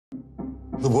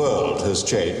The world has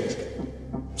changed.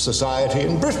 Society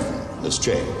in Britain has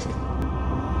changed.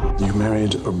 You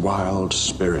married a wild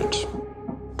spirit.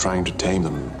 Trying to tame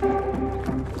them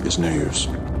is no use.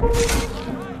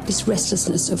 This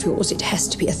restlessness of yours, it has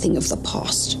to be a thing of the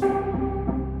past.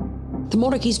 The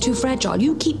monarchy's too fragile.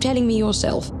 You keep telling me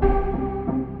yourself.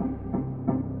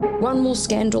 One more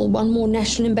scandal, one more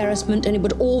national embarrassment, and it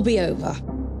would all be over.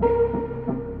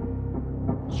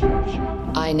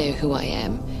 I know who I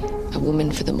am. A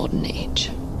woman for the modern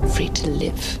age. Free to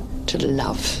live, to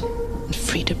love, and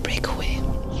free to break away.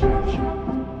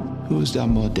 Who has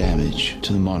done more damage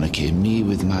to the monarchy? Me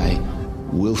with my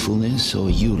willfulness, or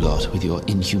you lot with your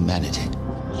inhumanity?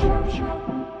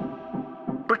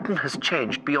 Britain has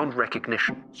changed beyond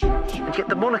recognition, and yet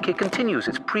the monarchy continues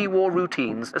its pre-war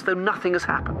routines as though nothing has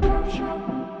happened.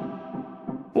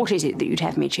 What is it that you'd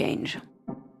have me change?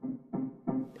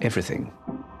 Everything.